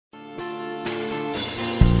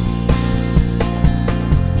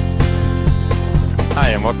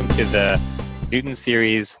welcome to the Newton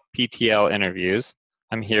Series PTL interviews.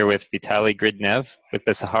 I'm here with Vitaly Gridnev with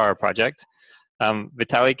the Sahara project.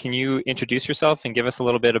 Vitaly, can you introduce yourself and give us a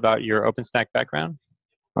little bit about your OpenStack background?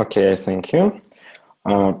 Okay, thank you.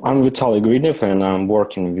 I'm Vitaly Gridnev and I'm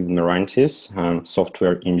working with Mirantis. I'm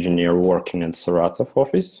software engineer working at Saratov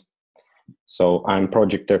office. So I'm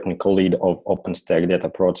project technical lead of OpenStack data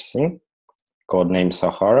processing, codename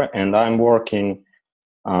Sahara, and I'm working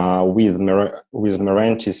with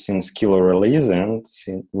Mirantis since killer release and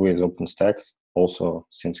with OpenStack also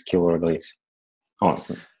since killer release. Oh,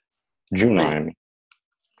 June, Great. I mean.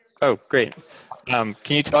 Oh, great. Can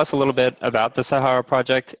you tell us a little bit about the Sahara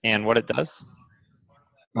project and what it does?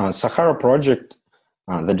 Sahara project,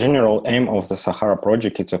 the general aim of the Sahara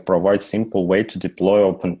project is to provide simple way to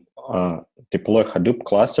deploy Hadoop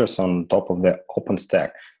clusters on top of the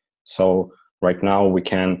OpenStack. So right now we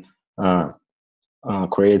can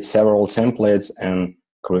create several templates and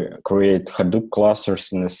create Hadoop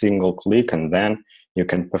clusters in a single click, and then you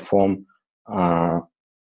can perform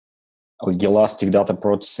elastic data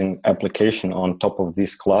processing application on top of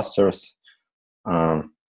these clusters.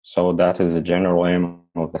 So that is the general aim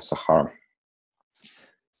of the Sahara.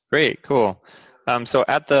 Great, cool. So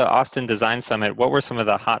at the Austin Design Summit, what were some of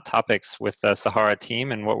the hot topics with the Sahara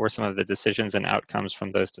team, and what were some of the decisions and outcomes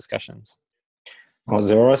from those discussions? Well,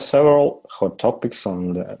 there are several hot topics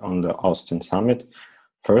on the Austin Summit.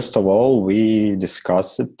 First of all, we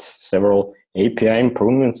discussed several API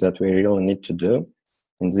improvements that we really need to do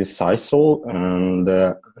in this cycle,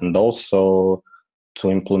 and also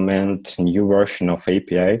to implement a new version of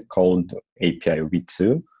API called API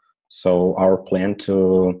v2. So our plan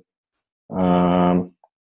to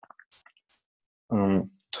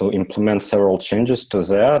implement several changes to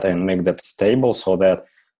that and make that stable so that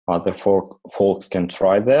other folks can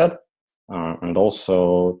try that, and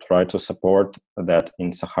also try to support that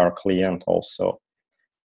in Sahara client also.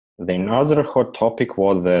 The another hot topic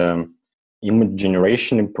was the image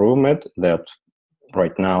generation improvement that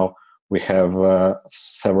right now we have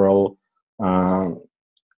several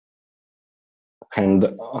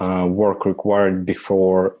work required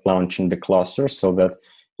before launching the cluster, so that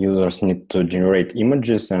users need to generate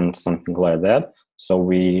images and something like that. So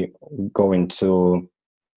we going to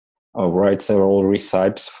write several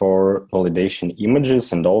recipes for validation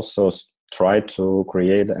images, and also try to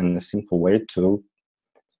create a simple way to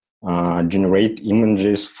generate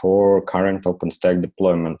images for current OpenStack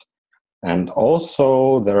deployment. And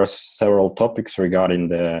also there are several topics regarding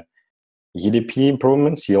the EDP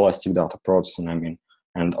improvements, elastic data processing, I mean,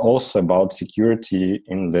 and also about security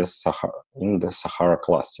in the Sahara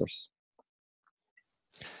clusters.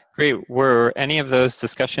 Great. Were any of those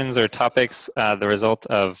discussions or topics the result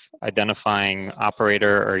of identifying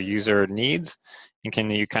operator or user needs? And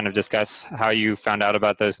can you kind of discuss how you found out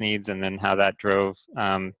about those needs and then how that drove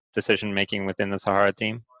decision making within the Sahara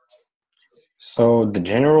team? So the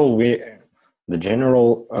general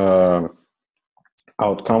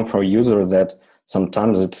outcome for user that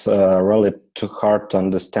sometimes it's really too hard to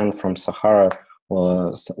understand from Sahara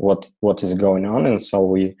what is going on, and so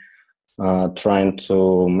we trying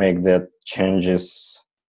to make that changes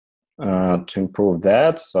to improve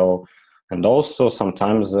that. So, and also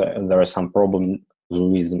sometimes there are some problems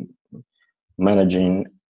with managing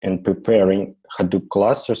and preparing Hadoop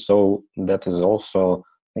clusters. So that is also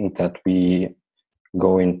thing that we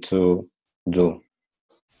going to do.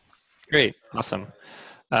 Great, awesome.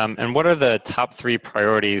 And what are the top 3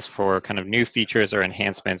 priorities for kind of new features or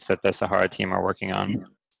enhancements that the Sahara team are working on?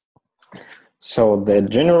 So the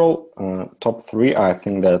general top 3, I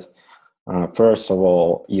think that first of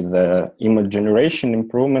all, is the image generation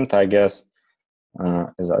improvement, I guess,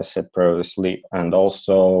 as I said previously, and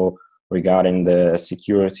also regarding the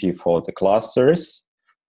security for the clusters,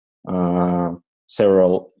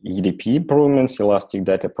 several EDP improvements, elastic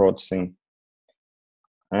data processing,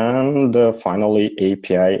 and finally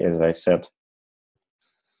API, as I said.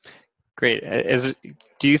 Great.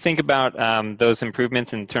 Do you think about those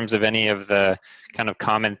improvements in terms of any of the kind of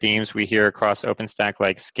common themes we hear across OpenStack,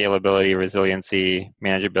 like scalability, resiliency,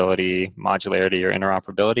 manageability, modularity, or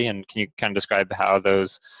interoperability? And can you kind of describe how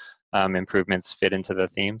those improvements fit into the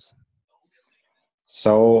themes?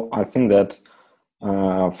 So I think that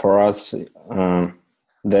for us, the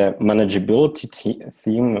manageability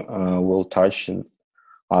theme will touch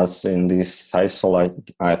us in this cycle.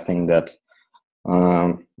 I think that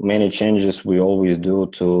many changes we always do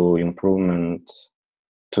to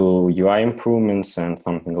UI improvements and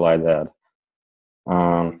something like that.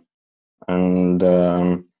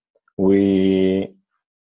 We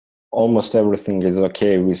almost everything is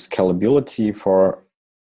okay with scalability for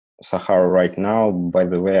Sahara right now. By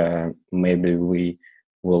the way, maybe we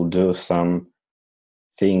will do some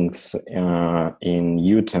things in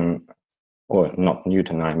Newton, or not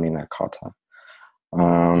Newton, I mean Akata.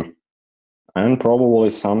 And probably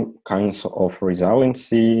some kinds of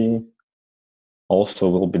resiliency also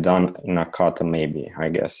will be done in Akata, maybe, I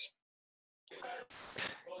guess.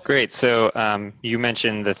 Great. So you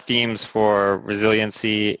mentioned the themes for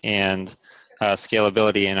resiliency and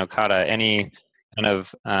scalability in Okata. Any kind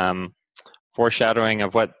of foreshadowing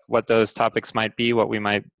of what those topics might be, what we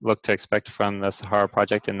might look to expect from the Sahara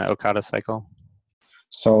project in the Okata cycle?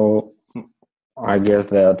 So I guess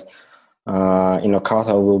that in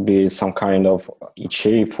Okata will be some kind of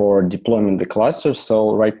HA for deployment the clusters.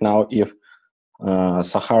 So right now, if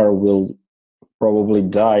Sahara will probably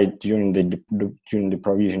die during the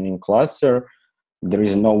provisioning cluster, there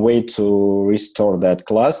is no way to restore that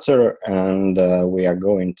cluster, and we are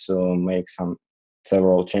going to make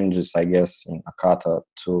several changes, I guess, in Akata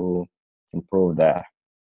to improve that.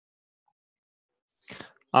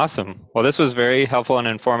 Awesome. Well, this was very helpful and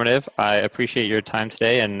informative. I appreciate your time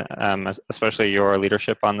today, and especially your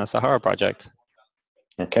leadership on the Sahara project.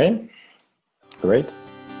 Okay, great.